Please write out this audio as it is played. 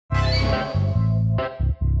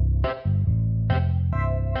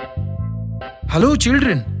Hello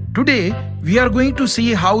children, today we are going to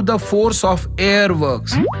see how the force of air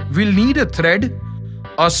works. We'll need a thread,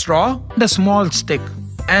 a straw, and a small stick,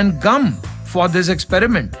 and gum for this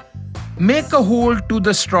experiment. Make a hole to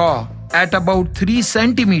the straw at about 3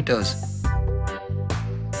 centimeters.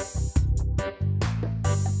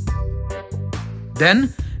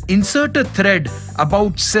 Then insert a thread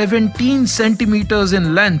about 17 centimeters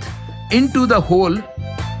in length into the hole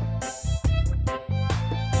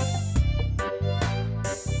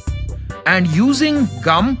and using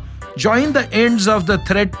gum, join the ends of the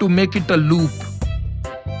thread to make it a loop.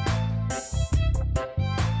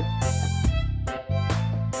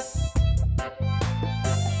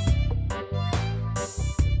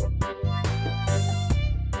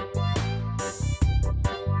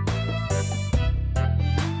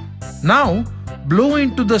 Now blow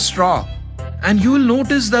into the straw and you will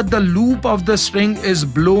notice that the loop of the string is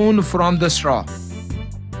blown from the straw.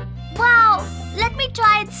 Wow! Let me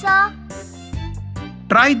try it, sir.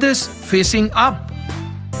 Try this facing up.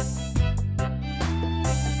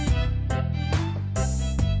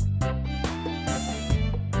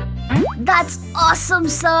 That's awesome,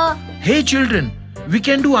 sir. Hey children, we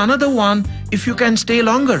can do another one if you can stay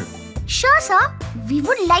longer. Sure, sir. We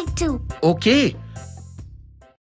would like to. Okay,